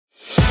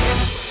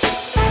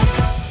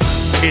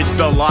It's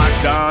the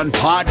Locked On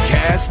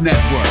Podcast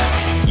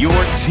Network, your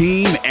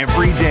team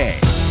every day.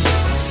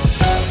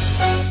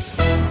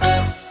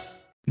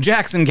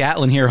 Jackson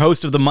Gatlin here,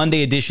 host of the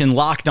Monday edition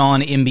Locked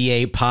On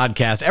NBA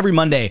podcast. Every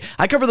Monday,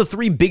 I cover the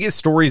three biggest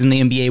stories in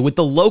the NBA with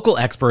the local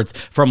experts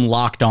from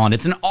Locked On.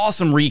 It's an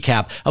awesome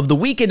recap of the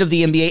weekend of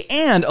the NBA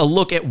and a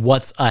look at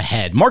what's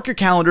ahead. Mark your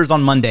calendars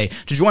on Monday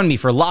to join me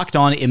for Locked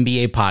On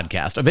NBA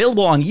podcast,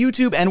 available on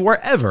YouTube and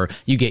wherever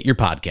you get your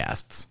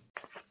podcasts.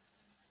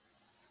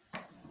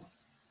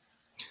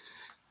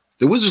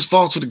 The Wizards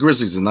fall to the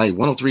Grizzlies tonight,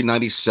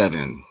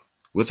 103-97,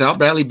 without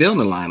Bradley Beal in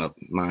the lineup,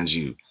 mind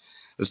you.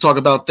 Let's talk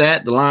about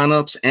that, the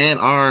lineups, and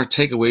our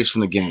takeaways from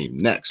the game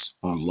next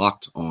on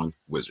Locked On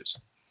Wizards.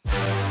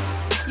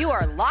 You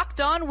are Locked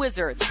On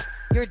Wizards,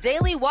 your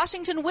daily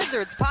Washington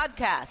Wizards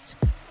podcast.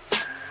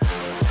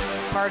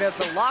 Part of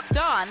the Locked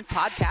On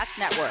Podcast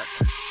Network,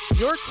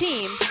 your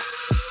team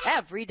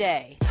every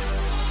day.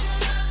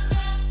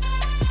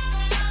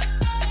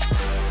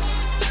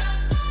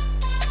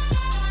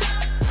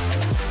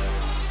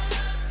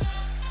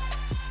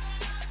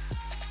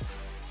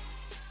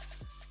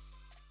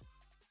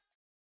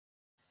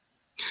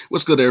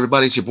 What's good,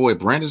 everybody? It's your boy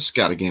Brandon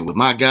Scott again with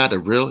my guy, the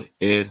real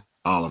Ed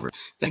Oliver.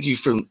 Thank you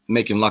for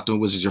making Locked On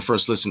Wizards your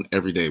first listen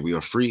every day. We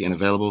are free and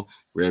available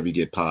wherever you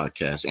get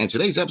podcasts. And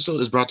today's episode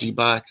is brought to you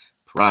by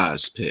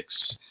Prize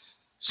Picks.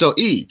 So,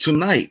 E,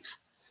 tonight,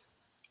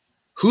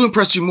 who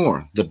impressed you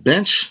more, the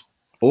bench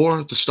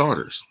or the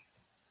starters?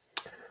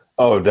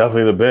 Oh,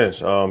 definitely the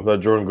bench. I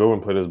thought Jordan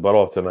Goodwin played his butt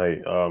off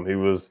tonight. He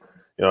was,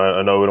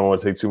 I know we don't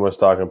want to take too much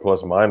stock in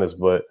plus minus,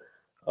 but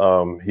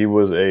he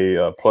was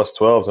a plus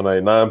 12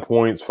 tonight, 9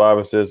 points, 5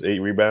 assists, 8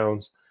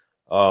 rebounds.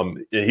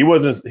 He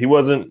wasn't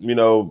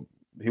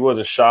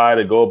shy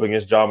to go up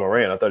against John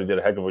Morant. I thought he did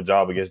a heck of a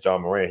job against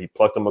John Morant. He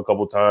plucked him a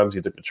couple times.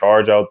 He took a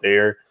charge out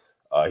there.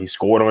 He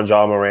scored on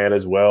John Morant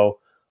as well.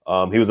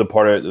 He was a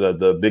part of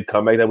the big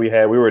comeback that we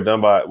had. We were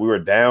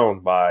down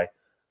by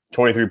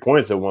 23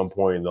 points at one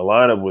point. The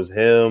lineup was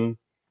him.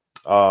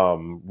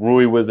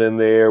 Rui was in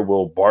there.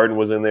 Will Barton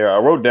was in there. I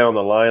wrote down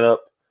the lineup.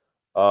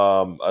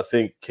 I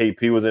think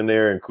KP was in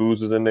there and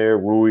Kuz was in there.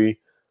 Rui.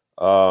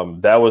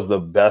 That was the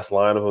best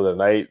lineup of the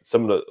night.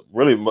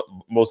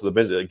 Most of the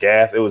bench.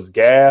 Gaff. It was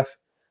Gaff,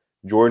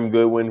 Jordan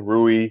Goodwin,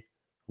 Rui,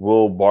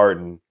 Will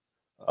Barton,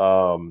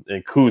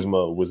 and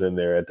Kuzma was in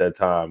there at that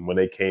time when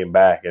they came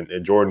back.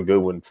 And Jordan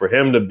Goodwin, for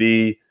him to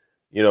be,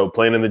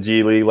 playing in the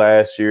G League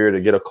last year, to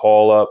get a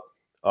call up,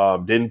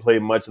 didn't play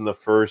much in the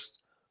first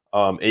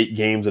 8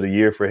 games of the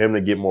year. For him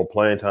to get more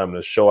playing time,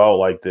 to show out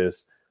like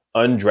this,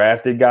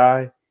 undrafted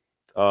guy.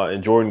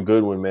 And Jordan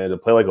Goodwin, man, to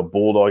play like a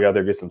bulldog out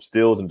there, get some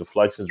steals and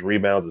deflections,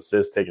 rebounds,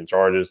 assists, taking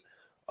charges.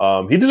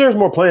 He deserves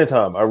more playing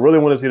time. I really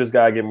want to see this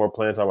guy get more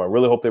playing time. I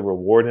really hope they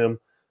reward him.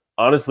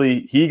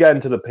 Honestly, he got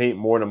into the paint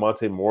more than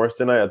Monte Morris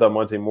tonight. I thought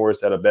Monte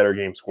Morris had a better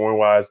game scoring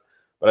wise,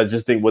 but I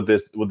just think with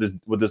this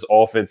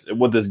offense,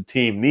 what this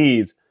team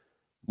needs,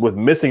 with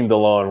missing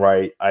DeLon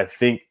Wright, I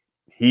think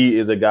he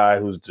is a guy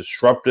who's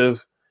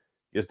disruptive,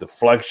 gets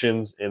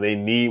deflections, and they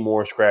need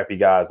more scrappy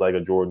guys like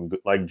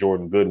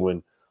Jordan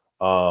Goodwin.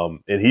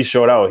 And he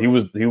showed out. He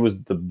was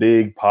the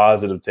big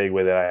positive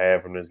takeaway that I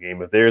had from this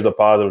game. If there's a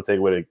positive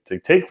takeaway to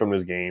take from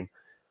this game,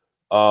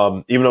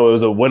 even though it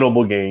was a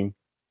winnable game,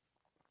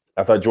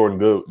 I thought Jordan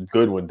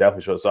Goodwin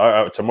definitely showed.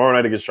 So tomorrow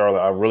night against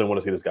Charlotte, I really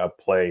want to see this guy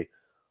play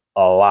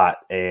a lot.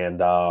 And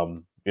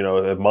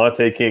if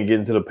Monte can't get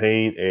into the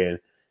paint and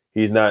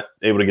he's not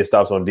able to get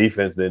stops on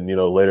defense, then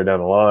later down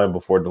the line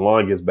before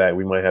DeLon gets back,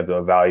 we might have to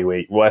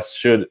evaluate. West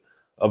should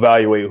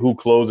evaluate who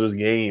closes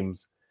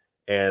games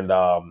and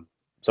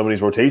some of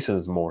these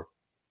rotations more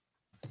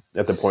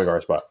at the point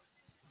guard spot.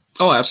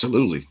 Oh,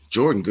 absolutely.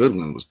 Jordan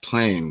Goodwin was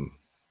playing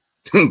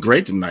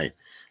great tonight.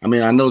 I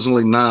mean, I know it's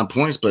only 9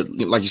 points, but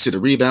like you said, the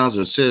rebounds,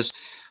 the assists,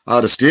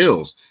 the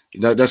steals,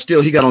 that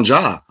steal he got on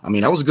Ja. I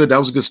mean, that was a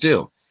good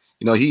steal.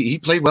 He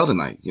played well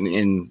tonight.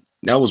 And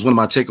that was one of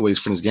my takeaways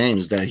from this game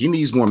is that he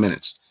needs more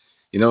minutes.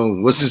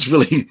 Was this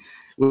really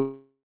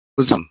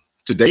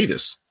to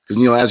Davis?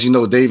 Because, as you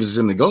know, Davis is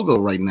in the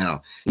go-go right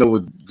now.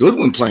 With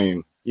Goodwin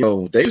playing,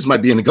 Davis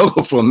might be in the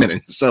go-go for a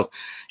minute. So,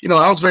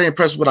 I was very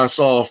impressed with what I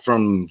saw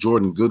from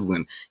Jordan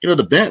Goodwin.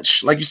 The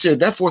bench, like you said,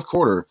 that fourth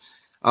quarter,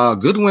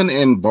 Goodwin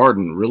and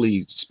Barton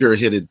really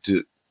spearheaded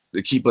to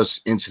keep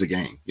us into the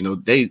game.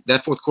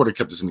 That fourth quarter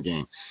kept us in the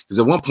game. Because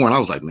at one point I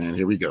was like, man,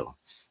 here we go.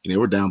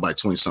 We're down by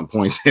 20-some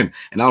points. And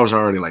I was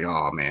already like,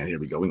 oh, man, here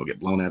we go. We're going to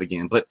get blown out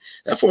again. But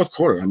that fourth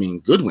quarter,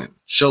 Goodwin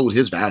showed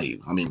his value.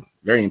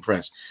 Very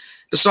impressed.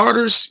 The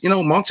starters,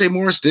 Monte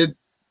Morris did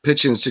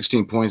pitch in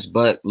 16 points,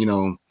 but,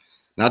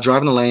 not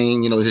driving the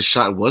lane. His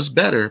shot was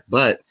better,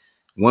 but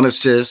 1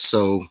 assist.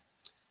 So,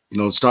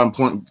 starting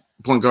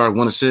point guard,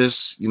 1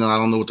 assist. I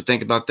don't know what to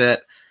think about that.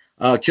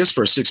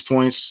 Kisper, 6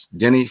 points.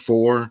 Denny,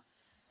 4.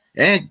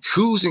 And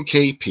Kuz and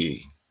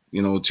KP,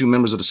 2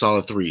 members of the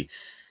solid 3.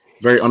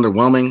 Very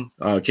underwhelming.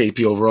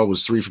 KP overall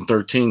was 3 from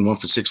 13, 1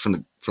 for 6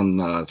 from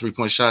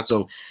 3-point shot.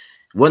 So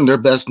wasn't their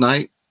best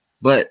night.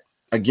 But,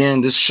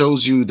 again, this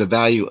shows you the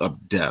value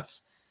of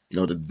depth.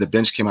 The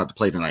bench came out to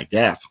play tonight.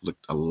 Gaff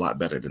looked a lot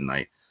better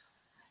tonight.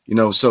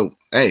 So,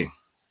 hey,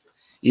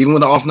 even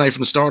with the off night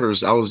from the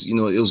starters, it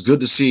was good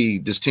to see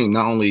this team,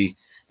 not only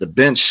the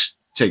bench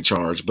take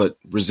charge, but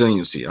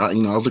resiliency. I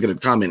was looking at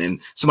the comment and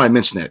somebody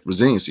mentioned that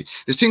resiliency.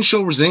 This team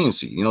showed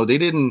resiliency. They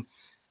didn't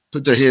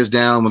put their heads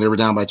down when they were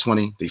down by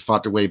 20. They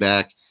fought their way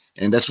back.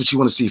 And that's what you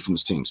want to see from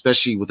this team,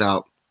 especially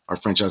without our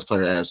franchise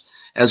player.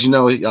 As you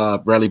know,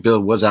 Bradley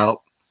Beal was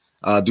out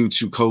due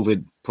to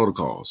COVID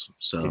protocols.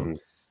 So,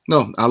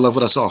 no, I love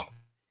what I saw.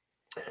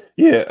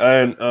 Yeah,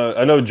 and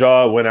I know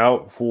Ja went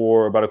out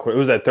for about a quarter. It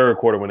was that third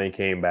quarter when they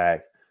came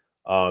back.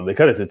 They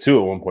cut it to 2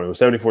 at one point. It was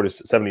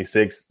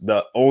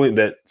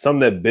 74-76. Something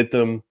that bit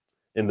them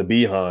in the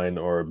behind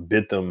or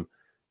bit them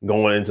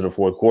going into the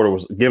fourth quarter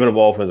was giving them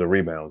offensive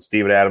rebounds.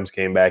 Steven Adams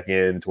came back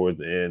in towards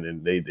the end,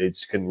 and they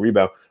just couldn't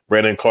rebound.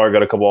 Brandon Clark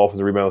got a couple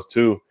offensive rebounds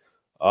too.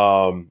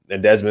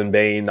 And Desmond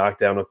Bane knocked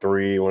down a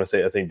 3. It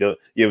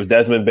was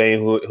Desmond Bane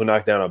who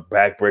knocked down a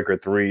backbreaker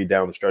 3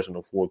 down the stretch in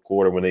the fourth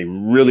quarter when they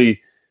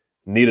really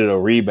needed a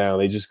rebound.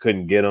 They just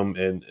couldn't get them.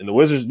 And the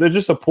Wizards, they're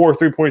just a poor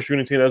 3-point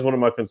shooting team. That's one of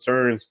my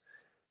concerns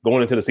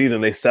going into the season.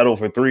 They settled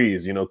for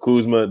threes.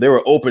 Kuzma, they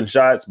were open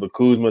shots, but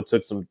Kuzma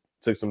took some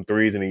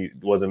threes and he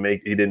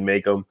didn't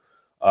make them.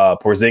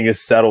 Porzingis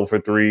settled for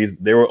threes.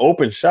 They were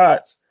open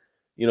shots.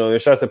 They're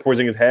shots that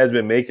Porzingis has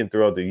been making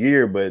throughout the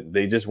year, but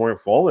they just weren't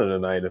falling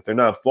tonight. If they're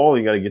not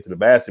falling, you got to get to the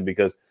basket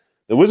because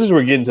the Wizards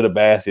were getting to the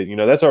basket.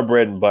 That's our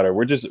bread and butter.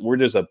 We're just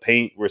a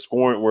paint. We're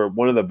scoring. We're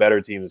one of the better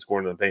teams in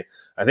scoring in the paint.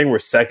 I think we're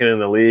second in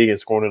the league in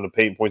scoring in the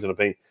paint, points in the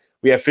paint.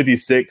 We have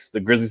 56.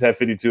 The Grizzlies have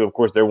 52. Of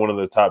course, they're one of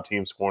the top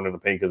teams scoring in the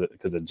paint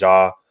because of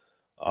Ja.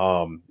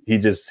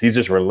 He's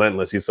just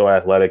relentless. He's so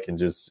athletic and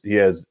his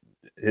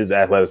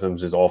athleticism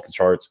is just off the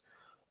charts.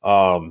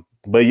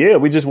 But yeah,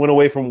 we just went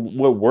away from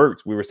what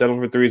worked. We were settling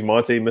for threes.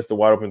 Monte missed a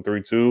wide open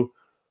 3 too.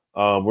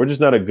 We're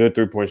just not a good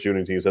 3-point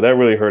shooting team. So that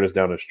really hurt us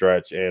down the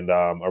stretch. And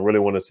I really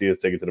want to see us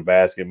take it to the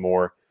basket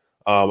more.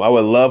 I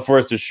would love for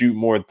us to shoot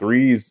more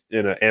threes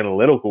in an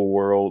analytical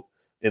world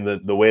in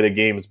the way the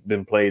game is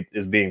being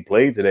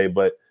played today.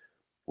 But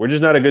we're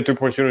just not a good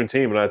 3-point shooting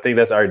team. And I think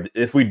that's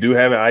if we do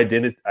have an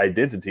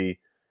identity,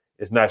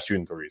 it's not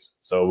shooting threes.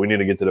 So we need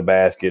to get to the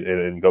basket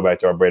and go back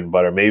to our bread and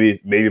butter. Maybe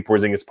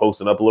Porzingis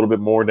posting up a little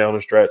bit more down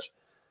the stretch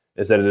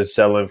instead of just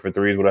settling for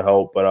threes would have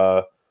helped.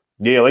 But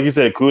yeah, like you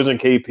said, Kuz and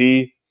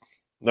KP,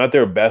 not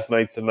their best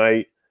night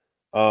tonight.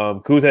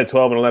 Kuz had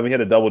 12 and 11. He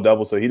had a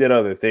double-double, so he did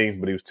other things,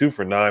 but he was 2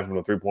 for 9 from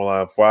the 3-point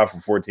line, 5 for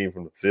 14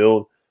 from the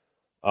field.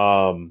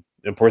 And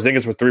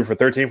Porzingis was 3 for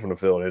 13 from the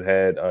field and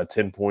had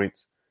 10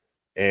 points.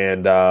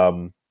 And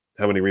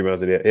how many rebounds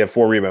did he have? He had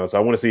 4 rebounds. So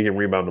I want to see him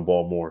rebound the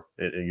ball more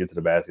and get to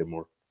the basket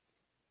more.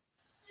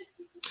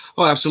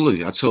 Oh,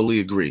 absolutely. I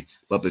totally agree.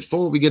 But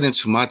before we get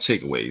into my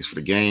takeaways for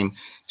the game,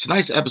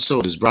 tonight's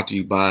episode is brought to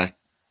you by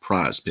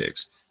Prize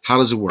Picks. How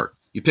does it work?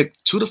 You pick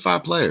 2 to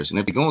 5 players, and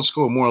if they go and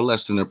score more or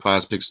less than their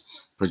Prize Picks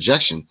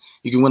projection,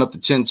 you can win up to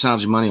 10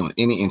 times your money on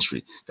any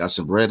entry. Got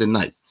some bread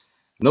tonight.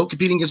 No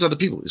competing against other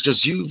people. It's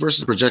just you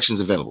versus projections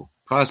available.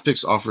 Prize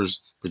Picks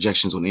offers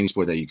projections on any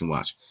sport that you can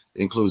watch.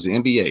 It includes the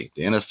NBA,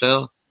 the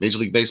NFL, Major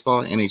League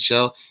Baseball,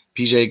 NHL,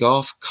 PGA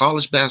Golf,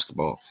 college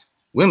basketball,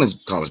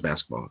 women's college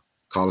basketball,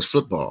 college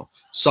football,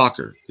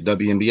 soccer, the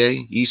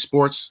WNBA,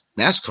 esports,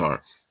 NASCAR,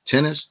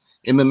 tennis,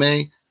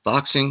 MMA,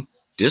 boxing,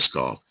 disc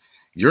golf,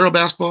 Euro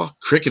basketball,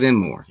 cricket, and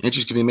more.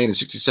 Entries can be made in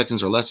 60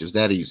 seconds or less. It's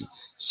that easy.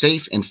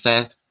 Safe and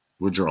fast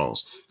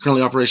withdrawals.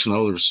 Currently operational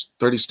in over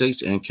 30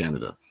 states and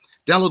Canada.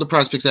 Download the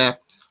Prize Picks app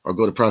or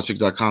go to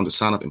prizepicks.com to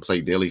sign up and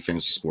play daily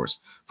fantasy sports.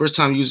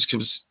 First-time users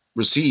can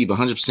receive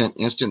 100%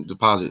 instant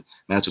deposit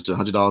match up to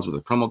 $100 with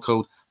a promo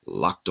code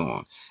Locked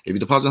On. If you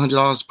deposit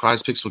 $100,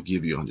 Prize Picks will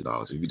give you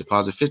 $100. If you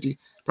deposit $50,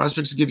 Prize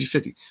Picks will give you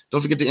 $50. Don't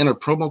forget to enter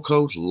promo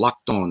code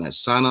Locked On at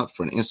sign up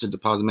for an instant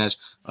deposit match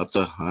up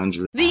to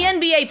 $100. The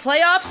NBA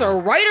playoffs are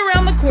right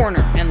around the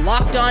corner, and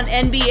Locked On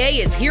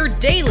NBA is here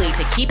daily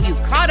to keep you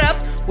caught up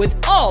with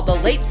all the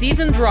late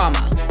season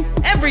drama.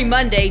 Every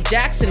Monday,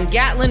 Jackson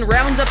Gatlin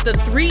rounds up the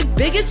 3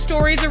 biggest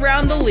stories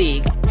around the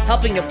league,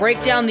 helping to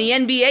break down the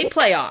NBA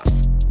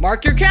playoffs.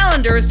 Mark your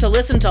calendars to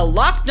listen to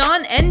Locked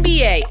On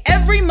NBA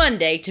every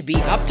Monday to be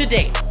up to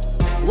date.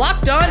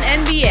 Locked On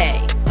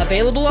NBA,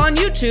 available on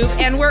YouTube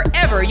and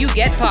wherever you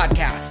get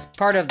podcasts.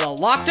 Part of the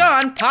Locked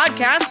On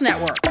Podcast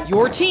Network,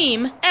 your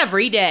team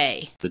every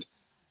day.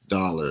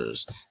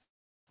 $.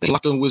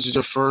 Locked On Wizards,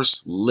 your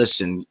first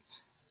listen.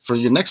 For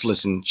your next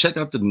listen, check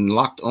out the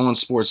Locked On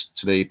Sports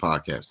Today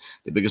podcast.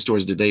 The biggest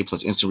stories of the day,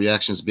 plus instant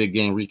reactions, big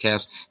game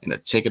recaps, and a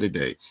take of the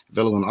day.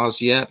 Available on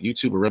Odyssey app,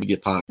 YouTube, or wherever you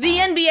get podcasts. The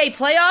NBA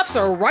playoffs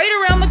are right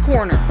around the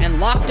corner, and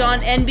Locked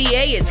On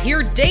NBA is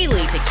here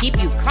daily to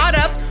keep you caught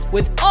up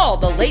with all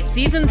the late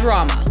season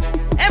drama.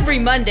 Every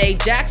Monday,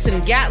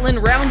 Jackson Gatlin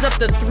rounds up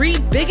the 3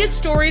 biggest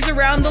stories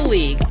around the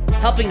league,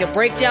 helping to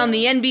break down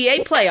the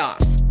NBA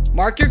playoffs.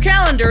 Mark your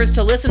calendars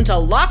to listen to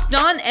Locked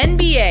On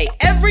NBA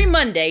every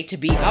Monday to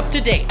be up to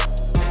date.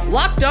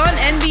 Locked On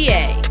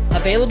NBA,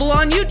 available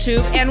on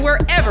YouTube and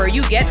wherever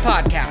you get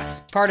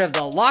podcasts. Part of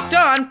the Locked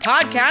On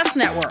Podcast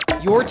Network,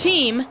 your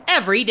team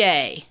every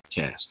day.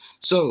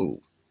 So,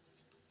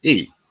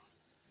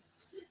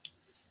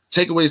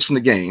 takeaways from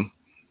the game.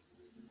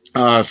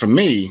 For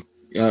me,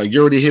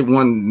 you already hit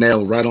one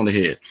nail right on the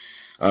head.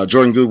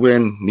 Jordan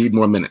Goodwin need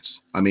more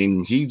minutes. I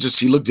mean, he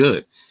looked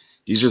good.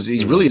 He's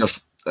really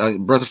a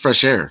breath of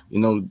fresh air,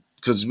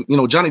 because,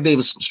 Johnny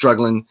Davis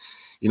struggling,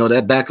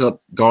 that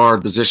backup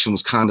guard position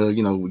was kind of,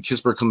 with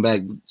Kispert come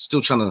back, still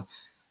trying to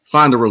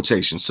find a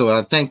rotation. So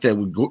I think that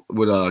with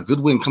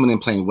Goodwin coming in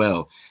playing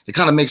well, it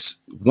kind of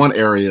makes one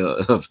area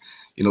of,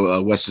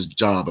 West's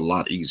job a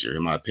lot easier,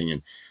 in my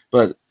opinion.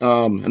 But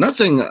another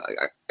thing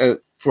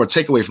for a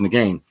takeaway from the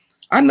game,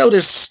 I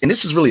noticed, and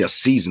this is really a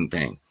season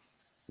thing,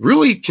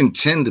 Rui can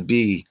tend to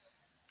be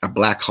a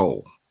black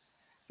hole.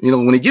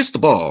 When he gets the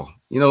ball,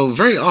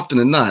 very often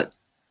than not,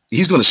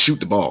 he's going to shoot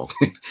the ball.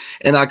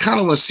 And I kind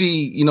of want to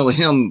see,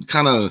 him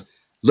kind of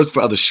look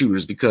for other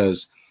shooters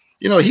because,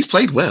 he's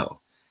played well.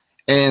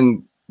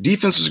 And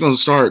defense is going to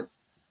start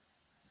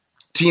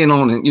teeing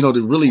on and,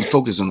 to really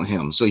focus on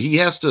him. So he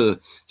has to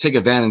take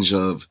advantage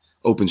of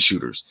open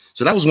shooters.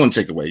 So that was one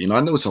takeaway.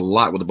 I know it's a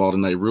lot with the ball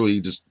tonight.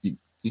 Rui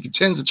he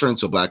tends to turn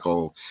into a black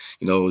hole,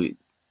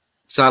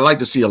 So I'd like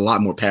to see a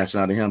lot more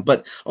passing out of him.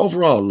 But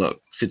overall,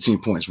 look,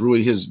 15 points.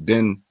 Rui has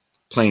been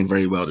playing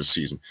very well this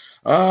season.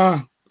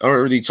 I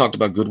already talked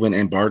about Goodwin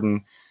and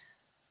Barton.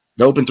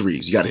 The open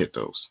threes, you got to hit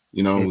those.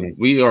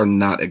 We are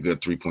not a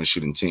good three-point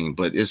shooting team,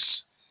 but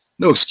it's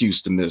no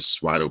excuse to miss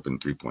wide open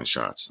three-point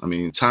shots. I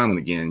mean, time and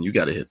again, you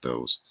got to hit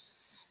those.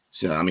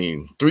 So, I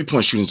mean,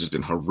 three-point shooting has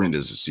been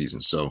horrendous this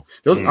season. So,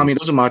 those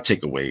are my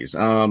takeaways.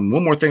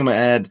 One more thing I'm going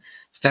to add,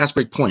 fast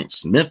break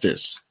points.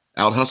 Memphis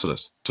out-hustled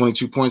us,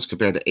 22 points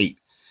compared to 8.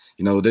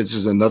 This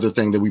is another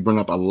thing that we bring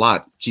up a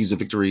lot. Keys to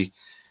victory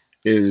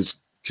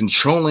is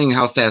controlling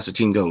how fast the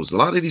team goes. A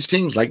lot of these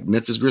teams, like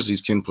Memphis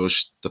Grizzlies, can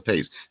push the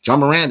pace. John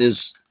Morant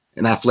is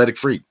an athletic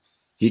freak.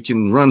 He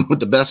can run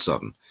with the best of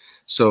them.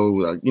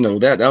 So,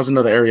 that was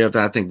another area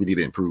that I think we need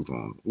to improve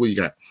on. What you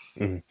got?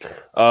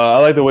 I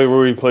like the way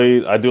Rui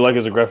played. I do like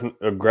his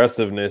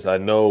aggressiveness. I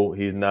know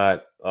he's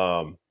not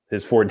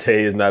his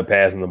forte is not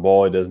passing the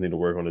ball. He does need to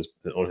work on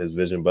his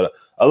vision. But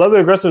I love the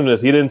aggressiveness.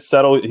 He didn't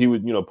settle. He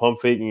would, pump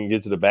fake and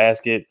get to the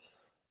basket.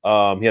 He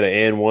had an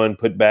and one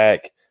put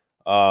back.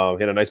 He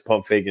had a nice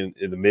pump fake in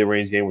the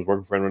mid-range game, was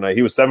working for him tonight.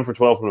 He was 7 for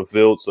 12 from the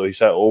field, so he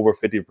shot over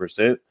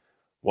 50%,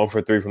 1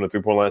 for 3 from the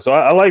three-point line. So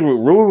I like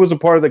Rui was a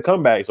part of the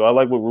comeback. So I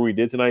like what Rui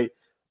did tonight.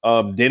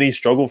 Denny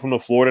struggled from the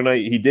floor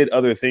tonight. He did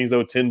other things,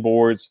 though. 10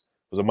 boards,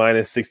 was a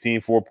minus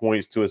 16, 4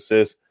 points, 2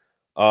 assists.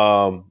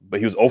 But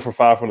he was 0 for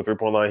 5 from the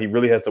three-point line. He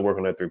really has to work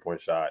on that three-point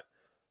shot.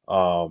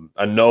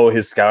 I know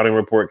his scouting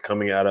report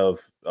coming out of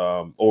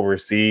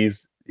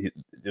overseas,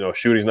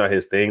 shooting's not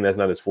his thing. That's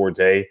not his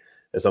forte.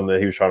 It's something that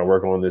he was trying to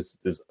work on this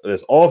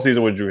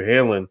offseason with Drew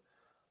Hanlon.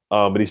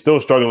 But he's still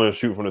struggling to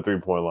shoot from the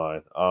three-point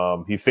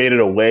line. He faded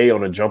away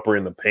on a jumper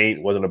in the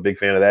paint. Wasn't a big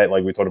fan of that.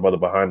 Like we talked about the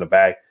behind the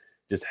back.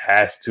 Just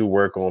has to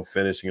work on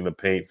finishing in the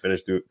paint,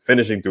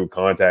 finishing through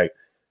contact.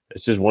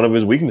 It's just one of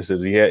his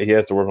weaknesses. He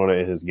has to work on it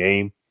in his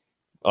game.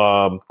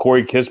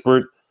 Corey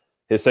Kispert,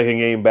 his second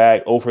game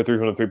back, 0 for 3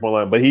 from the three-point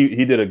line. But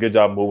he did a good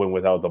job moving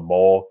without the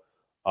ball.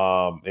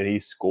 And he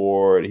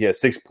scored. He had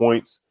 6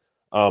 points.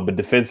 But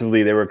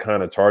defensively, they were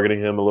kind of targeting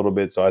him a little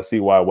bit. So I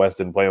see why West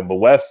didn't play him. But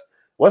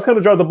West kind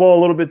of dropped the ball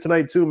a little bit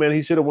tonight too, man.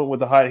 He should have went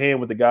with the hot hand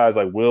with the guys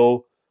like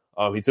Will.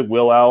 He took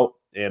Will out.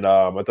 And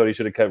I thought he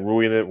should have kept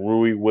Rui in it.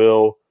 Rui,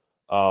 Will,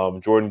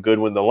 Jordan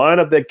Goodwin. The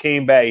lineup that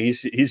came back, he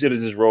should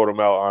have just rolled them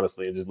out,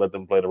 honestly, and just let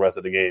them play the rest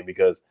of the game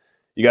because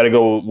you got to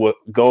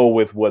go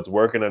with what's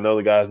working. I know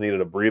the guys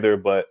needed a breather,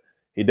 but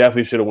he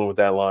definitely should have went with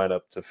that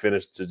lineup to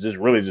finish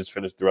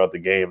throughout the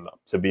game,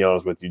 to be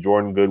honest with you.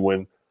 Jordan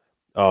Goodwin,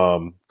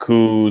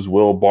 Kuz,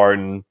 Will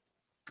Barton,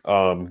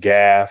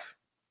 Gaff,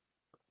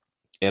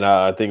 and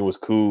I think it was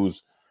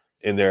Kuz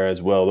in there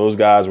as well. Those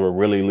guys were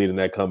really leading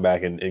that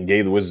comeback and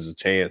gave the Wizards a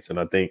chance. And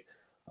I think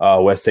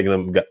West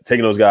taking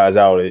those guys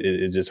out,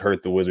 it just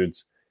hurt the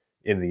Wizards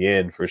in the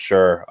end for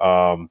sure.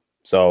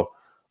 So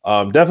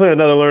definitely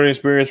another learning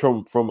experience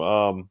from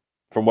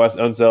Wes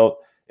Unseld.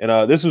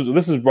 And this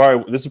is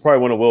probably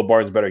one of Will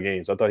Barton's better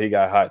games. I thought he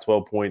got hot,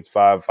 12 points,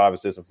 5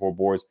 assists, and 4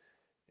 boards.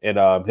 And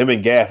him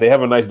and Gaff, they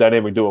have a nice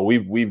dynamic duo.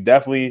 We've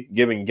definitely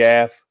given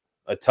Gaff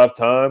a tough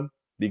time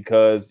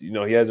because he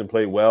hasn't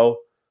played well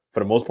for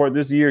the most part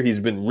this year. He's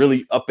been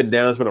really up and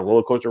down. It's been a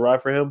roller coaster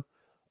ride for him.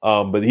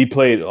 But he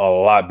played a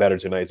lot better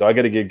tonight. So I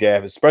got to give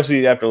Gaff,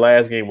 especially after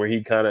last game where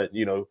he kind of,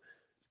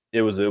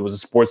 it was a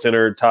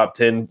SportsCenter top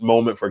 10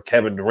 moment for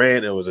Kevin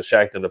Durant. It was a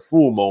Shaq and the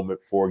Fool moment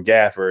for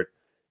Gafford.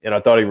 And I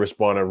thought he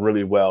responded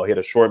really well. He had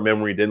a short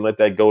memory, didn't let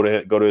that go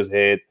to his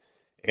head.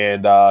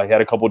 And he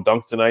had a couple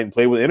dunks tonight and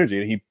played with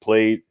energy. And he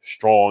played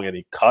strong and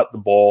he caught the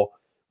ball,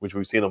 which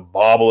we've seen him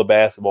bobble a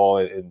basketball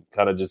and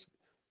kind of just,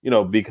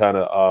 be kind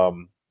of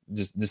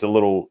just a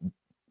little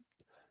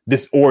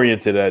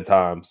disoriented at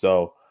times.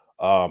 So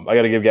I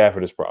got to give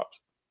Gafford his props.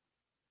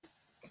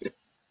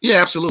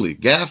 Yeah, absolutely.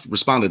 Gaff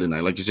responded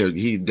tonight. Like you said,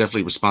 he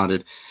definitely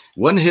responded.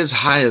 wasn't his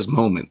highest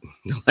moment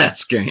the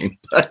last game,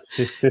 but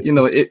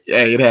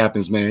it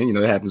happens, man.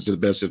 It happens to the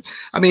best of.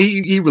 I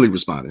mean, he really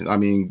responded. I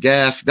mean,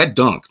 Gaff, that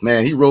dunk,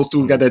 man, he rolled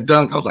through and got that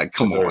dunk. I was like,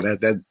 come on,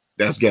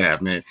 that's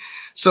Gaff, man.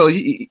 So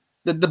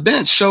the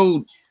bench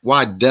showed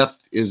why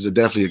depth is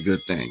definitely a good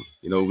thing.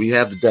 We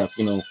have the depth.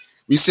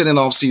 We said in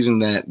off season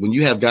that when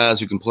you have guys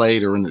who can play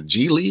that are in the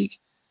G League,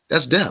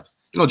 that's depth.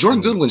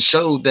 Jordan Goodwin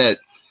showed that.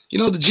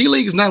 The G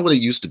League is not what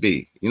it used to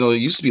be. It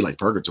used to be like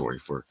purgatory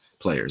for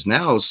players.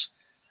 Now it's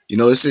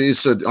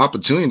an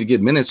opportunity to get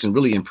minutes and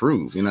really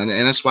improve. And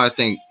that's why I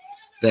think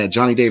that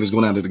Johnny Davis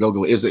going out to the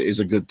go-go is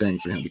a good thing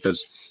for him,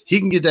 because he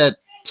can get that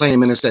playing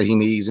minutes that he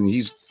needs, and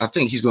I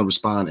think he's going to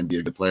respond and be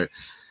a good player.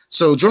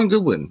 So Jordan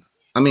Goodwin,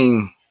 I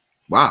mean,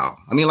 wow.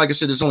 I mean, like I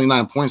said, it's only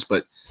 9 points,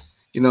 but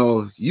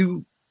DeLon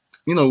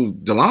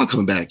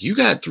coming back, you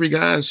got three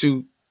guys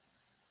who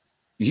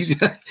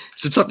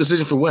it's a tough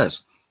decision for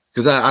Wes.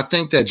 Because I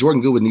think that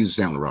Jordan Goodwin needs to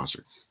stay on the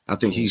roster. I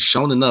think he's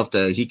shown enough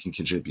that he can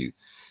contribute.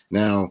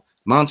 Now,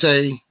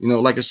 Monte,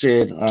 like I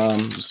said,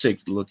 let's take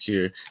a look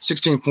here.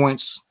 16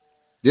 points,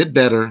 did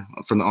better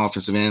from the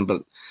offensive end,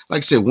 but like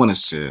I said, 1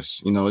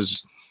 assist.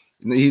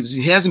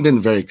 He hasn't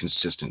been very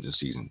consistent this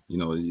season.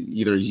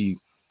 Either he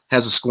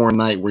has a scoring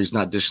night where he's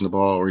not dishing the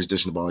ball, or he's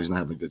dishing the ball, he's not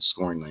having a good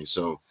scoring night.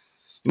 So,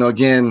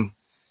 again,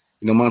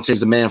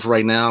 Monte's the man for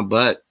right now,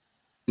 but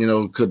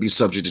could be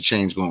subject to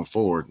change going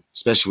forward,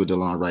 especially with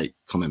DeLon Wright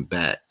coming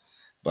back.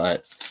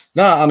 But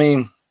no, I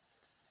mean,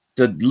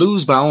 to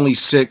lose by only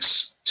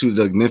 6 to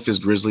the Memphis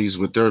Grizzlies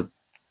they're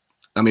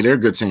a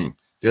good team.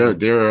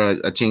 They're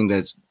a team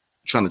that's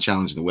trying to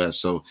challenge the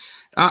West. So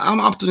I'm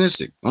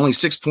optimistic. Only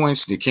 6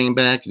 points. They came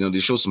back. They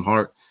showed some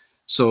heart.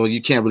 So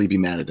you can't really be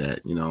mad at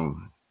that.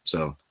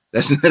 So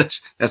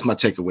that's my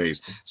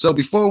takeaways. So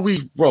before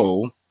we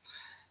roll,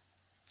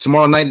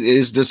 tomorrow night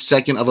is the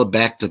second of a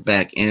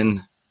back-to-back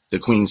in the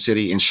Queen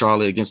City in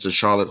Charlotte against the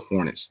Charlotte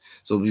Hornets.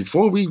 So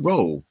before we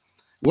roll,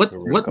 what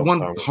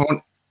one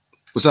Hornet?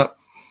 What's up?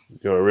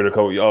 You want to read a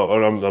couple? Oh,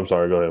 I'm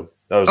sorry. Go ahead.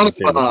 That was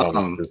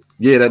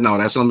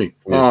that's on me.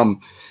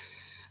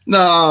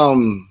 Yeah.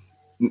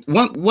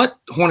 What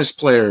Hornets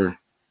player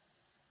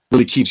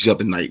really keeps you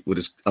up at night with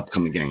his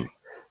upcoming game?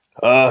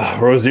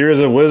 Rozier's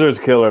a Wizards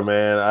killer,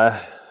 man. I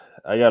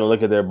got to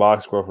look at their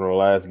box score from the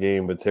last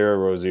game, but Terry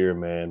Rozier,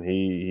 man,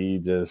 he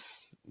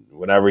just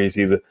whenever he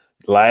sees it.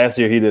 Last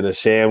year he did a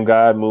sham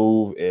god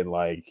move, and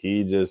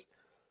he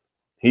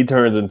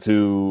turns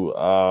into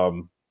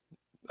I'm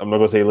not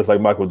gonna say he looks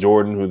like Michael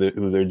Jordan,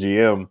 who's their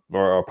GM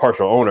or a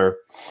partial owner,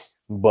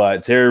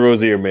 but Terry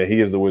Rozier, man, he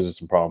gives the Wizards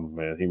some problems,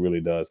 man. He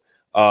really does.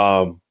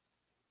 There's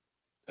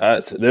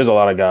a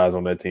lot of guys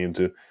on that team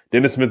too.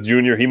 Dennis Smith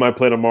Jr., he might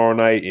play tomorrow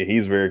night, and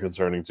he's very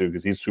concerning too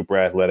because he's super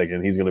athletic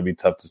and he's going to be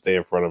tough to stay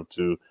in front of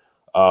too.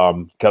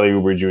 Kelly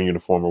Oubre Jr., the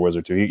former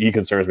Wizard too, he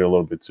concerns me a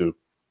little bit too.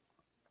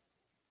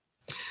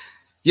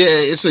 Yeah,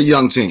 it's a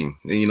young team.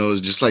 It's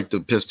just like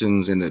the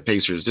Pistons and the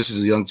Pacers. This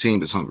is a young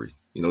team that's hungry.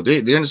 They're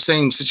in the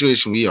same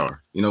situation we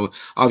are.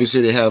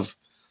 Obviously they have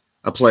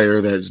a player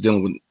that's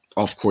dealing with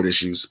off-court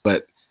issues,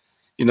 but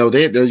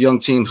they're a young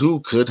team who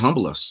could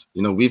humble us.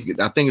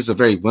 I think it's a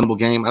very winnable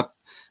game.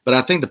 But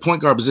I think the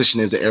point guard position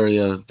is the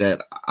area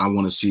that I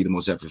want to see the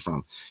most effort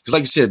from. Because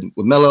like you said,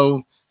 with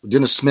Melo, with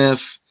Dennis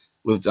Smith,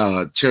 with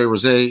Terry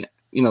Rozier,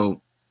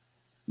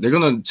 they're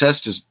going to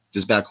test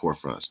this backcourt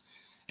for us.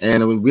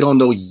 And we don't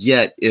know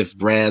yet if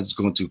Brad's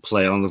going to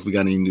play. I don't know if we got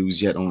any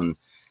news yet on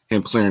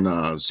him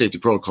clearing safety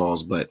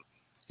protocols, but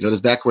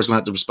this backcourt's going to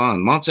have to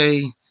respond.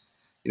 Monte's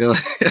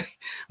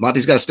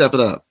got to step it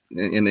up,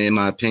 in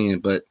my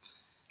opinion. But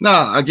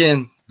no,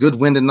 again, good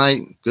win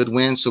tonight, good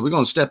win. So we're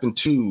going to step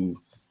into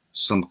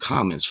some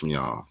comments from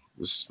y'all.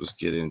 Let's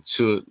get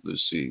into it.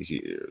 Let's see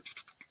here.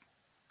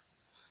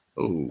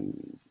 Oh,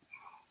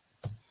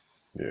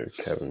 yeah,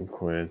 Kevin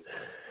Quinn.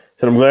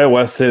 So I'm glad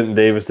West sent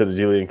Davis to the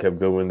G League and kept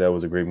Goodwin. That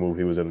was a great move.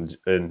 He was in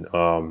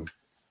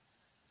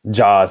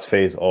Ja's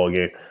face all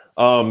game.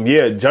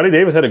 Yeah, Johnny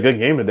Davis had a good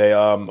game today.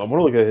 I want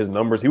to look at his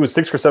numbers. He was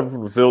 6 for 7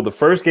 from the field. The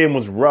first game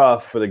was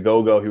rough for the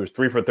Go-Go. He was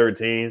 3 for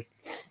 13.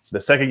 The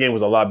second game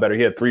was a lot better.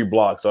 He had 3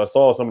 blocks. So I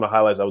saw some of the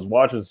highlights. I was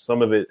watching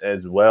some of it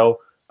as well.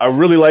 I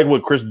really like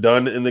what Chris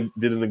Dunn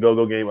did in the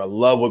Go-Go game. I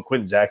love what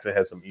Quentin Jackson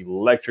had some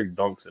electric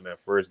dunks in that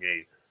first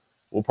game.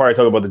 We'll probably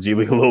talk about the G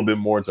League a little bit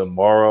more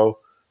tomorrow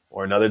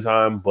or another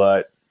time,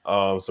 but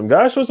some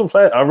guys showed some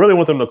flat. I really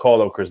want them to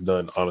call up Chris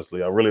Dunn,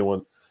 honestly. I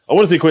want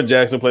to see Quentin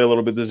Jackson play a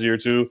little bit this year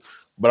too,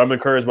 but I'm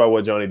encouraged by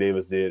what Johnny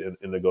Davis did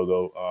in the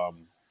Go-Go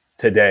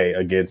today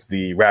against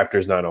the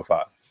Raptors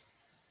 905.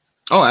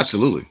 Oh,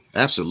 absolutely.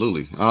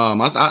 Absolutely.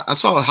 I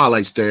saw the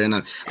highlights there, and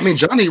I mean,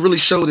 Johnny really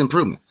showed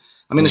improvement.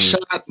 I mean,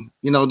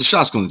 the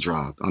shot's going to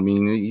drop. I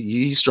mean,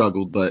 he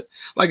struggled, but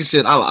like I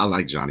said, I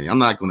like Johnny. I'm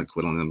not going to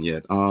quit on him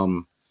yet.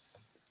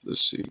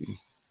 Let's see.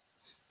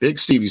 Big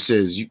Stevie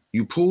says,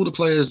 you pulled the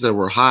players that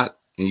were hot,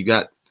 and you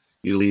got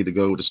your lead to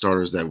go with the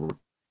starters that were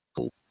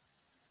cold.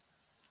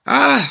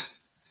 Yeah,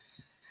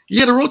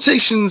 the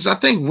rotations, I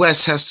think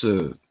West has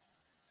to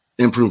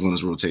improve on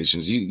his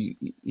rotations.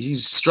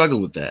 He's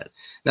struggled with that.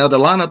 Now, the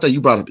lineup that you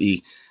brought up,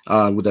 E,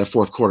 with that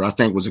fourth quarter, I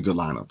think was a good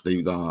lineup.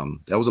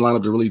 That was a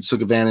lineup that really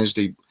took advantage.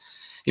 They,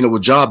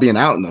 with Ja being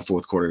out in the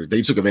fourth quarter,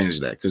 they took advantage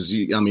of that because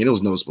it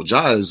was noticeable.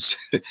 Ja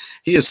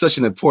he is such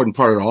an important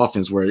part of the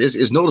offense where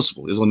it's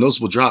noticeable. It's a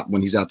noticeable drop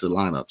when he's out to the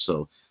lineup.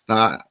 So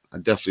I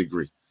definitely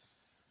agree.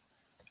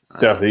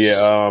 Definitely,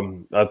 yeah.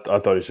 I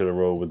thought he should have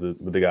rolled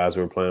with the guys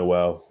who were playing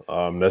well.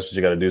 That's what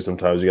you got to do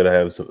sometimes. You got to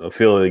have a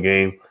feel of the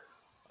game.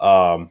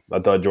 I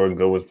thought Jordan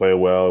Goodwin was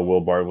playing well.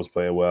 Will Barton was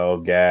playing well.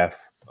 Gaff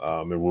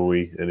and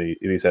Rui, and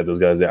he's had those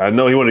guys there. I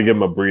know he wanted to give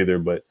him a breather,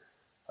 but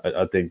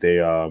I think they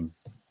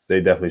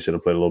definitely should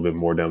have played a little bit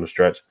more down the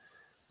stretch.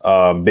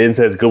 Ben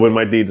says Goodwin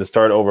might need to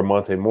start over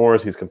Monte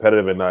Morris. He's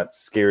competitive and not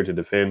scared to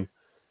defend.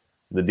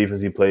 The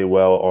defense he played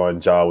well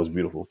on Ja was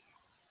beautiful.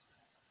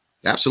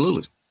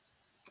 Absolutely.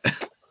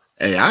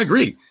 Hey, I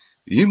agree.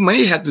 You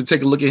may have to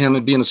take a look at him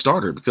and being a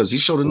starter because he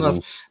showed enough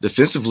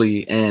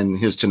defensively and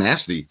his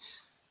tenacity.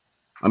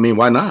 I mean,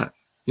 why not?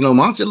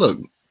 Monte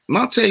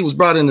was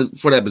brought in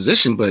for that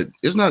position, but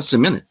it's not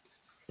cemented.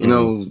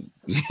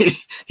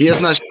 He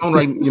has not shown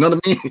right. You know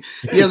what I mean?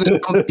 He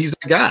hasn't shown he's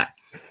that guy.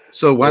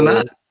 So why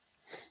not?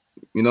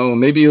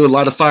 Maybe a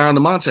lot of fire on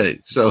the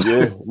Monte. So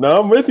yeah. No,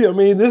 I'm with you. I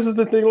mean, this is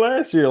the thing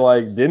last year.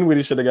 Like,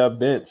 Dinwiddie should have got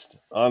benched,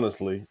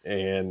 honestly.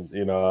 And,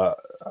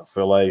 I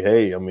feel like,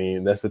 hey, I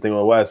mean, that's the thing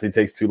with West. He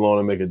takes too long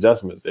to make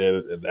adjustments.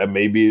 And that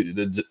may be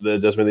the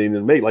adjustment they need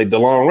to make. Like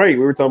DeLon Wright.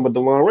 We were talking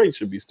about DeLon Wright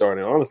should be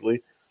starting,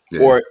 honestly. Yeah.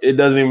 Or it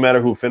doesn't even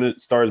matter who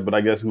starts, but I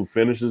guess who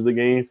finishes the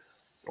game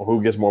or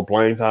who gets more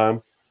playing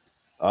time.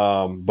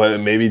 But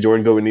maybe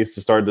Jordan Goodwin needs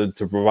to start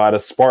to provide a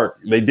spark.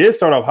 They did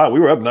start off hot. We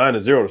were up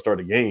 9-0 to start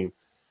the game.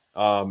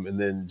 And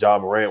then Ja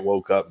Morant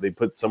woke up. They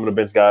put some of the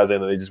bench guys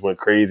in and they just went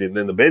crazy. And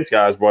then the bench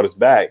guys brought us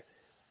back.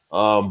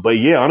 But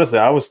yeah, honestly,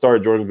 I would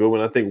start Jordan Goodwin.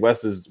 I think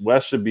West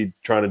should be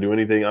trying to do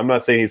anything. I'm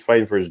not saying he's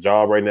fighting for his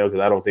job right now because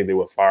I don't think they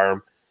would fire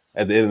him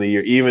at the end of the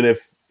year, even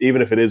if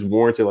it is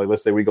warranted. Like,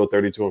 let's say we go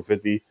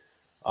 32-50.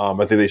 I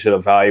think they should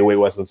evaluate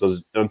West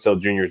until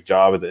Junior's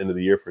job at the end of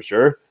the year for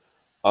sure.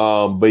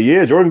 But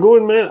yeah, Jordan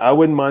Goodwin, man, I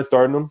wouldn't mind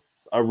starting him.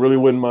 I really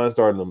wouldn't mind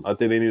starting him. I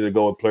think they need to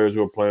go with players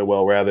who are playing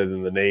well rather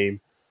than the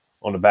name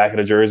on the back of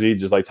the jersey,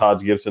 just like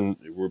Todd Gibson.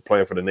 We're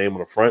playing for the name on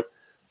the front,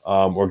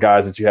 or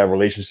guys that you have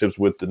relationships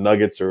with the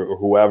Nuggets or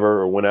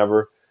whoever or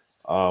whenever.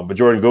 But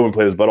Jordan Goodwin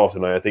played his butt off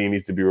tonight. I think he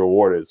needs to be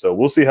rewarded. So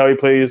we'll see how he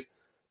plays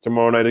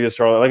tomorrow night against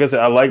Charlotte. Like I said,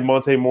 I like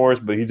Monte Morris,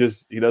 but he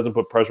doesn't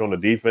put pressure on the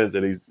defense,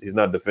 and he's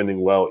not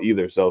defending well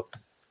either. So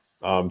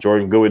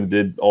Jordan Goodwin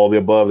did all the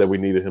above that we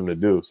needed him to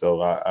do.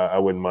 So I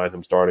wouldn't mind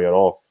him starting at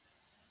all.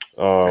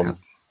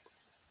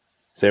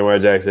 Samurai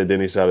Jack said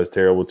Denny shot is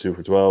terrible, 2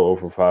 for 12,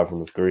 0 for 5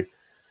 from the 3.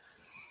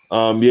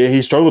 Yeah,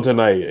 he struggled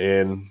tonight,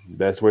 and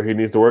that's where he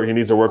needs to work. He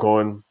needs to work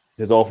on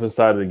his offensive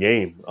side of the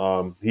game.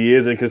 He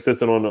is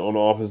inconsistent on the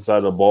offensive side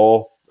of the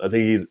ball. I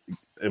think he's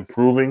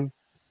improving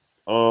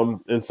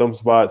in some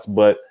spots,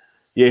 but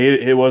yeah,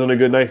 it wasn't a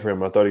good night for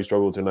him. I thought he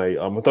struggled tonight.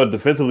 I thought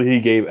defensively he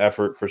gave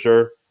effort for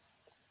sure.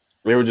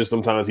 They were just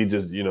sometimes he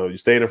just,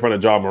 staying in front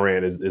of Ja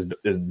Morant is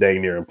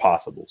dang near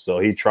impossible. So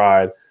he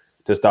tried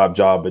to stop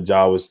Ja, but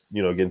Ja was,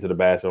 getting to the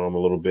basket on him a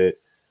little bit.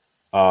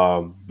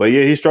 But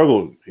yeah, he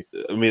struggled.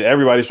 I mean,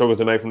 everybody struggled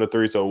tonight from the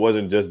 3, so it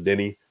wasn't just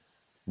Denny.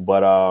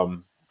 But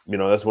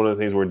that's one of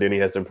the things where Denny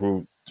has to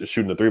improve just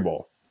shooting the 3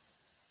 ball.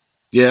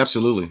 Yeah,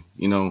 absolutely.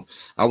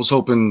 I was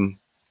hoping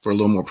for a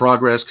little more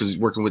progress because he's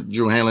working with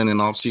Drew Hanlon in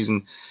off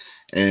season,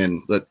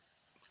 but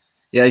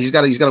yeah, he's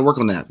got to work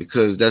on that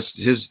because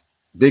that's his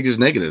biggest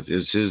negative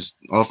is his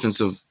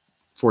offensive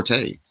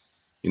forte.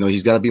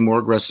 He's got to be more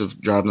aggressive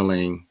driving the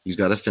lane. He's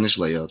got to finish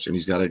layups, and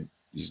he's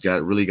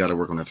really got to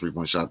work on that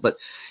 3-point shot. But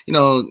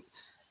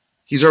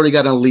he's already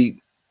got an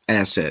elite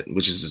asset,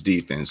 which is his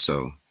defense.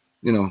 So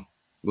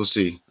we'll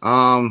see.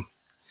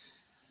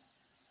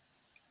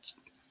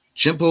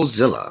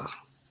 Chimpozilla.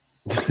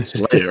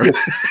 Slayer.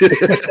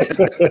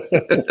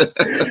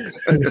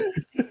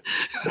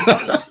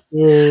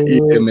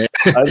 Yeah, man.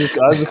 I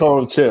just call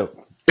him Chimp.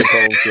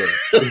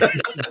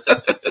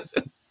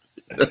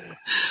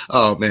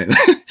 Oh man,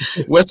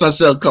 Westside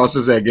Self cost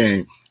us that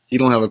game. He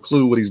don't have a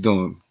clue what he's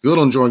doing. Good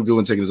on Jordan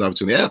Goodwin taking his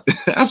opportunity. Yeah,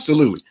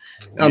 absolutely.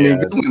 I mean,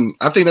 Goodwin,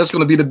 I think that's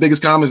going to be the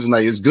biggest comment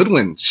tonight. Is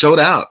Goodwin showed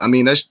out. I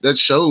mean, that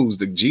shows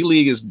the G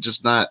League is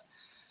just not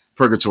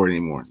purgatory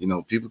anymore.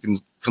 People can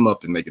come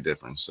up and make a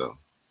difference. So.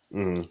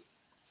 Mm-hmm.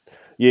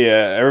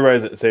 Yeah,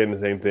 everybody's saying the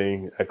same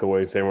thing.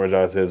 Echoing, Samurai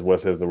Jai says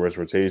West has the worst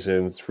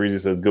rotations. Freezy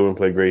says Goodwin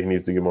played great. He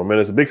needs to get more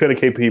minutes. A big fan of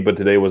KP, but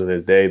today wasn't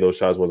his day. Those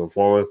shots wasn't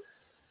falling.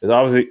 It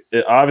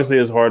obviously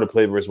is hard to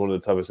play versus one of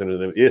the toughest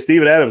centers. Yeah,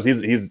 Steven Adams,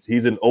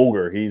 he's an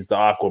ogre. He's the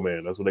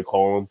Aquaman. That's what they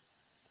call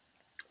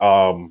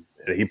him.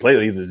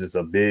 He's just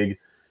a big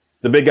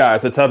guy.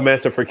 It's a tough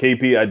matchup for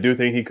KP. I do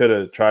think he could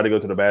have tried to go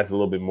to the basket a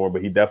little bit more,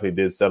 but he definitely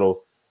did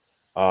settle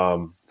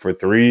for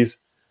threes.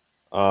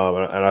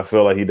 And I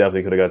feel like he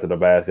definitely could have got to the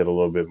basket a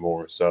little bit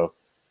more. So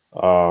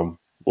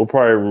we'll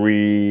probably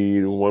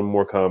read one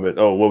more comment.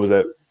 Oh, what was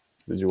that?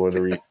 Did you want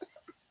to read?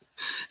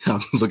 I'm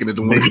looking at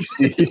the words.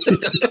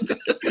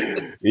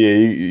 Yeah,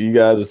 you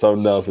guys are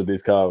something else with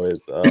these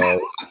comments.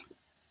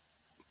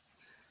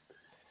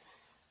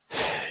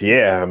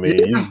 Yeah, I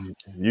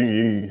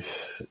mean,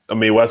 I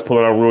mean, West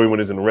pulling out Rui when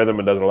he's in rhythm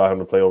and doesn't allow him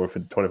to play over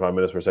 25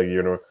 minutes for a second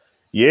year in a row.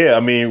 Yeah, I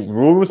mean,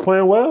 Rui was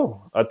playing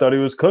well. I thought he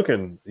was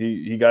cooking.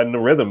 He got in the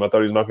rhythm. I thought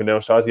he was knocking down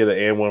shots. He had an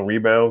and one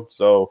rebound.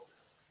 So,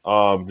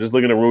 just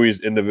looking at Rui's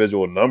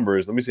individual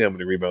numbers, let me see how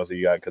many rebounds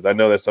he got, because I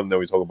know that's something that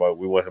we talk about.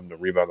 We want him to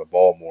rebound the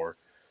ball more.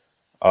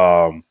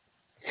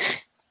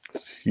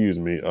 Excuse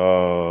me.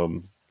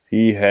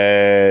 He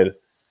had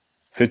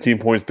 15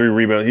 points, 3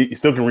 rebounds. He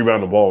still can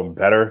rebound the ball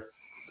better.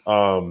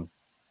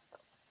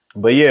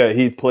 But yeah,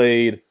 he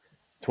played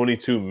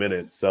 22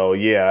 minutes. So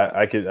yeah,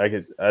 I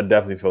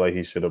definitely feel like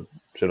he should have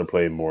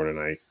played more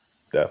tonight.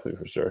 Definitely,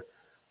 for sure.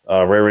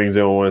 Ray Rings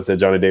 01 said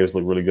Johnny Davis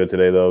looked really good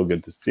today, though.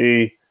 Good to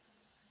see.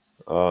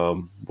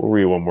 We'll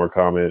read one more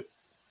comment,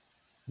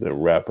 then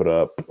wrap it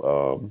up.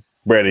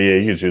 Brandon, yeah,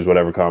 you can choose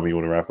whatever comment you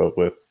want to wrap up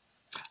with.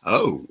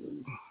 Oh,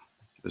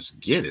 let's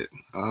get it.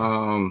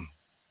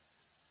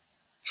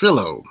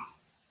 Trillo,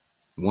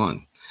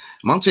 1.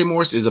 Monte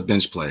Morris is a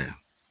bench player.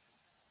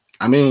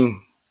 I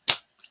mean,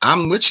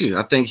 I'm with you.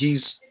 I think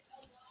he's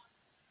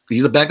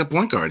a backup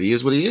point guard. He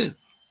is what he is.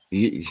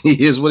 He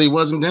is what he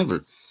was in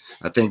Denver.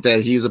 I think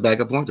that he's a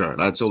backup point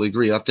guard. I totally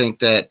agree. I think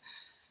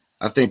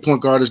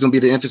point guard is going to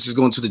be the emphasis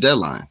going to the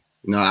deadline.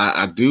 You know,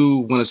 I do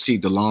want to see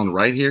DeLon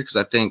right here, because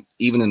I think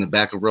even in the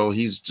backup role,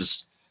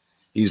 he's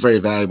very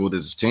valuable to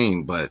his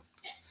team. But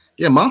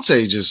yeah,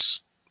 Monte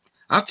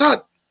I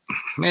thought,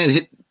 man,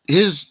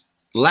 his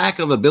lack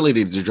of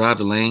ability to drive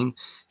the lane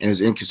and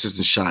his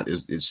inconsistent shot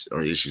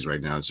are issues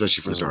right now,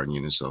 especially for the starting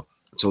unit. So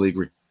I totally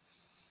agree.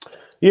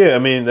 Yeah, I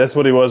mean, that's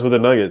what he was with the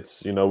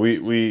Nuggets. You know,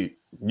 you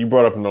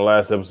brought up in the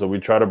last episode, we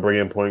try to bring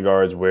in point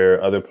guards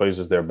where other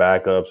places they're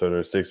backups or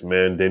they're 6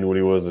 men.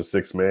 Dinwiddie was a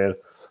 6-man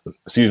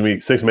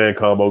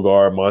combo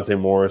guard. Monte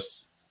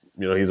Morris,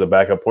 you know, he's a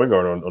backup point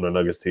guard on a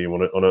Nuggets team.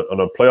 On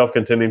a playoff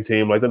contending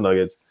team like the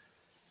Nuggets,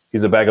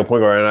 he's a backup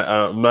point guard.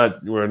 And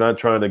we're not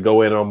trying to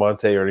go in on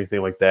Monte or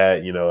anything like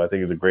that. You know, I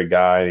think he's a great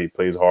guy. He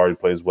plays hard. He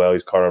plays well.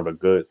 He's carved out a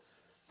good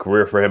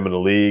career for him in the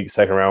league.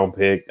 2nd-round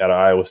pick out of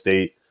Iowa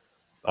State.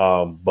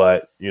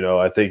 But, you know,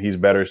 I think he's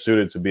better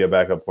suited to be a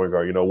backup point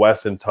guard. You know,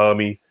 Wes and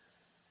Tommy,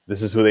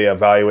 this is who they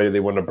evaluated.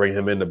 They want to bring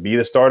him in to be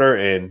the starter.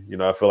 And, you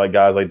know, I feel like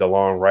guys like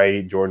DeLon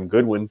Wright, Jordan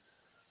Goodwin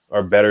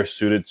are better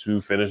suited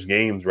to finish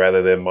games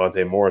rather than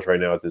Monte Morris right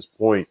now at this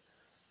point.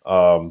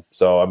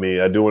 So, I mean,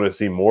 I do want to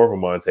see more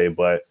from Monte,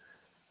 but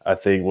I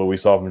think what we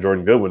saw from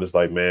Jordan Goodwin is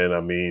like, man, I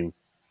mean,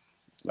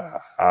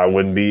 I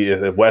wouldn't be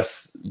if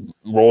Wes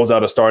rolls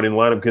out a starting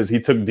lineup, because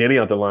he took Denny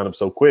out the lineup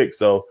so quick.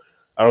 So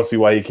I don't see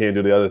why he can't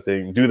do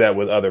that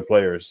with other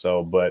players.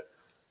 So, but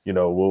you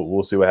know,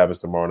 we'll see what happens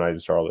tomorrow night in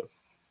Charlotte.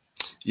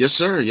 Yes,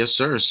 sir. Yes,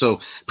 sir. So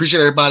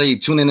appreciate everybody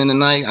tuning in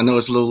tonight. I know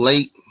it's a little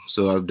late,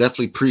 so I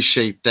definitely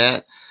appreciate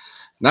that.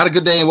 Not a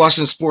good day in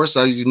Washington sports.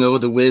 As you know,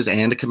 the Wiz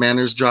and the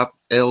Commanders dropped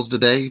L's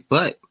today,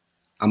 but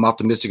I'm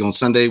optimistic on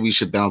Sunday we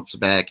should bounce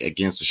back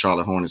against the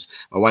Charlotte Hornets.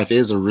 My wife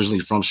is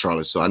originally from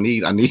Charlotte, so I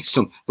need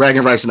some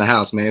bragging rights in the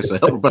house, man. So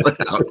help her brother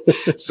out.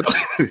 So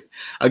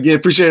again,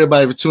 appreciate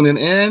everybody for tuning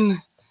in.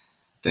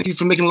 Thank you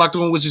for making Locked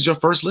On Wizards your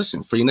first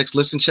listen. For your next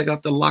listen, check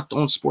out the Locked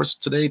On Sports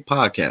Today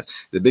podcast.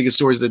 The biggest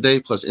stories of the day,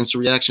 plus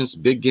instant reactions,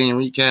 big game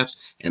recaps,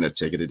 and a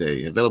take of the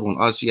day. Available on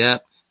Odyssey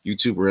app,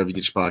 YouTube, wherever you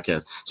get your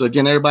podcast. So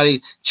again,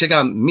 everybody, check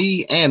out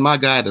me and my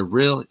guy, The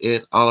Real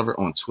Ed Oliver,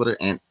 on Twitter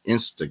and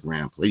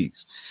Instagram.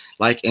 Please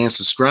like and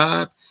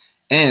subscribe,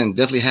 and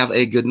definitely have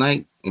a good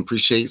night. And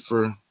appreciate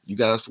for you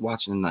guys for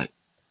watching tonight.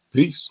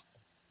 Peace.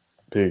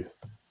 Peace.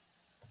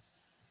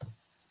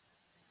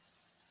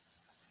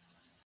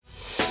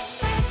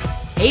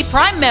 Hey,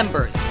 Prime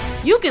members,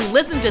 you can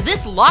listen to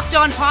this Locked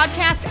On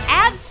podcast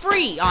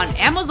ad-free on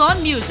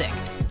Amazon Music.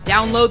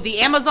 Download the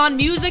Amazon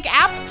Music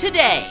app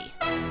today.